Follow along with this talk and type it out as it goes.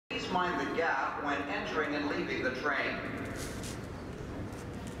mind the gap when entering and leaving the train.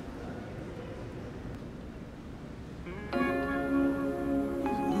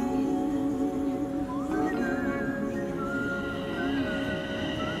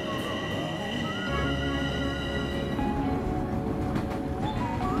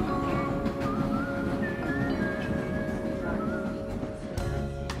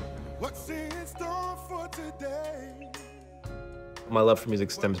 My love for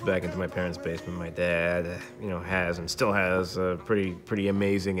music stems back into my parents' basement. My dad, has and still has a pretty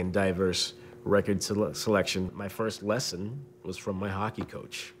amazing and diverse record selection. My first lesson was from my hockey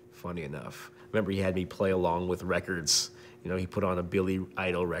coach, funny enough. Remember, he had me play along with records. He put on a Billy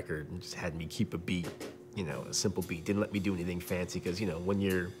Idol record and just had me keep a beat, a simple beat. Didn't let me do anything fancy because, when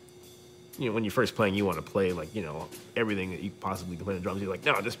you're first playing, you want to play everything that you possibly can play on the drums. You're like,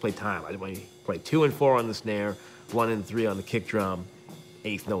 no, just play time. I want to play 2 and 4 on the snare, 1 and 3 on the kick drum,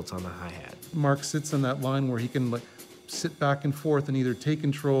 8th notes on the hi-hat. Mark sits on that line where he can sit back and forth and either take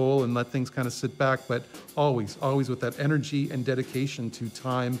control and let things kind of sit back, but always with that energy and dedication to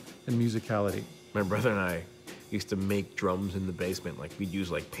time and musicality. My brother and I used to make drums in the basement. We'd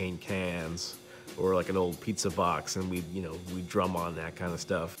use paint cans or an old pizza box, and we'd drum on that kind of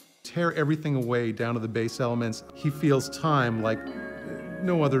stuff. Tear everything away down to the bass elements. He feels time like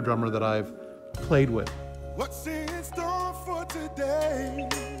no other drummer that I've played with. What's in store for today?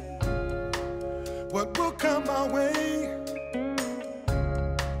 What will come my way?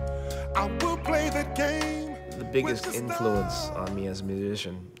 I will play the game. The biggest influence on me as a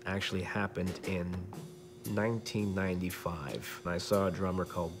musician actually happened in 1995. I saw a drummer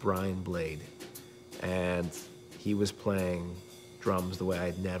called Brian Blade, and he was playing drums the way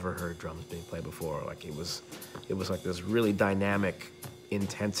I'd never heard drums being played before. It was this really dynamic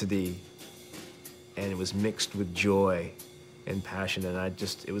intensity, and it was mixed with joy and passion, and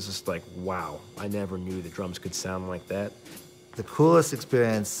it was just wow, I never knew the drums could sound like that. The coolest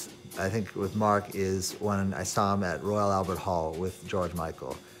experience, I think, with Mark is when I saw him at Royal Albert Hall with George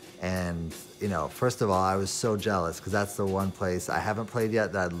Michael. And, first of all, I was so jealous because that's the one place I haven't played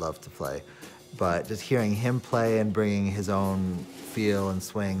yet that I'd love to play. But just hearing him play and bringing his own feel and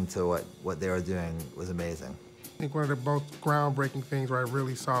swing to what they were doing was amazing. I think one of the most groundbreaking things where I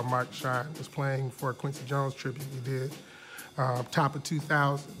really saw Mark shine was playing for a Quincy Jones tribute we did, top of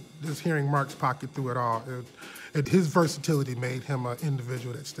 2000. Just hearing Mark's pocket through it all, his versatility made him an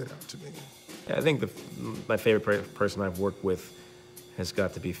individual that stood out to me. Yeah, I think my favorite person I've worked with has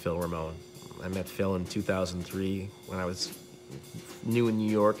got to be Phil Ramone. I met Phil in 2003 when I was new in New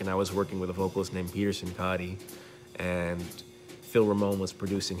York, and I was working with a vocalist named Peter Sincotti, and Phil Ramone was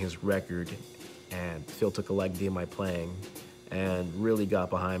producing his record, and Phil took a liking to my playing and really got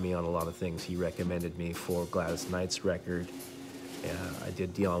behind me on a lot of things. He recommended me for Gladys Knight's record. I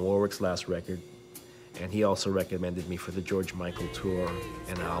did Dionne Warwick's last record, and he also recommended me for the George Michael tour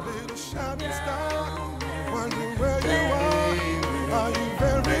and album.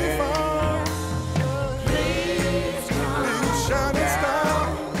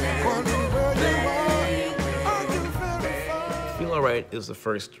 Feel Alright is the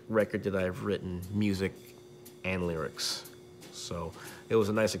first record that I've written music and lyrics. So it was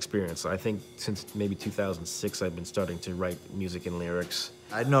a nice experience. I think since maybe 2006, I've been starting to write music and lyrics.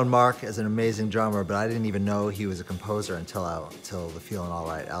 I'd known Mark as an amazing drummer, but I didn't even know he was a composer until the Feelin'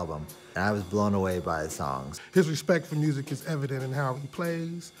 Alright album. And I was blown away by his songs. His respect for music is evident in how he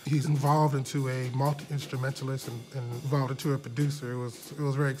plays. He's involved into a multi-instrumentalist and involved into a producer. It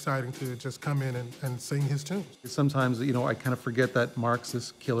was very exciting to just come in and sing his tunes. Sometimes, I kind of forget that Mark's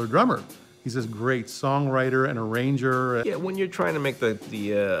this killer drummer. He's this great songwriter and arranger. Yeah, when you're trying to make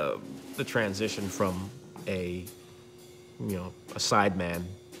the transition from a sideman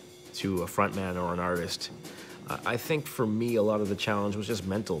to a frontman or an artist, I think for me a lot of the challenge was just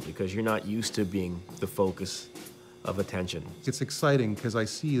mental because you're not used to being the focus of attention. It's exciting because I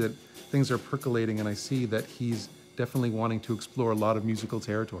see that things are percolating, and I see that he's definitely wanting to explore a lot of musical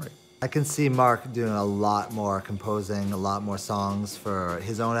territory. I can see Mark doing a lot more composing, a lot more songs for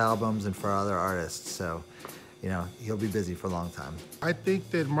his own albums and for other artists. So, he'll be busy for a long time. I think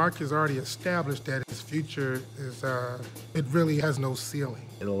that Mark has already established that his future is, it really has no ceiling.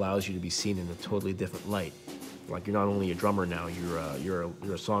 It allows you to be seen in a totally different light. You're not only a drummer now, you're a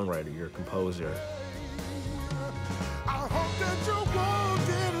songwriter, you're a composer. I hope that you won't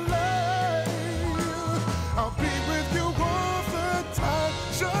delay. I'll be with you all the time.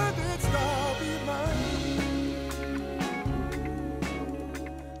 Should it not be mine?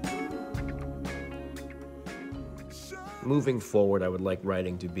 Moving forward, I would like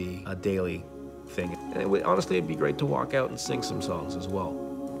writing to be a daily thing. And honestly, it'd be great to walk out and sing some songs as well.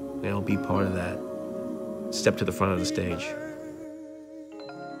 you know, be part of that. Step to the front of the stage.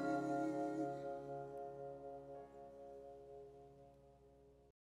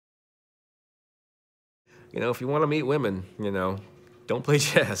 You know, if you want to meet women, you know, don't play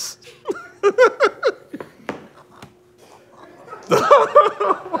chess.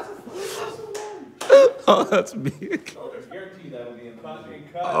 Oh, that's me.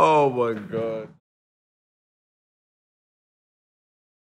 Oh, my God.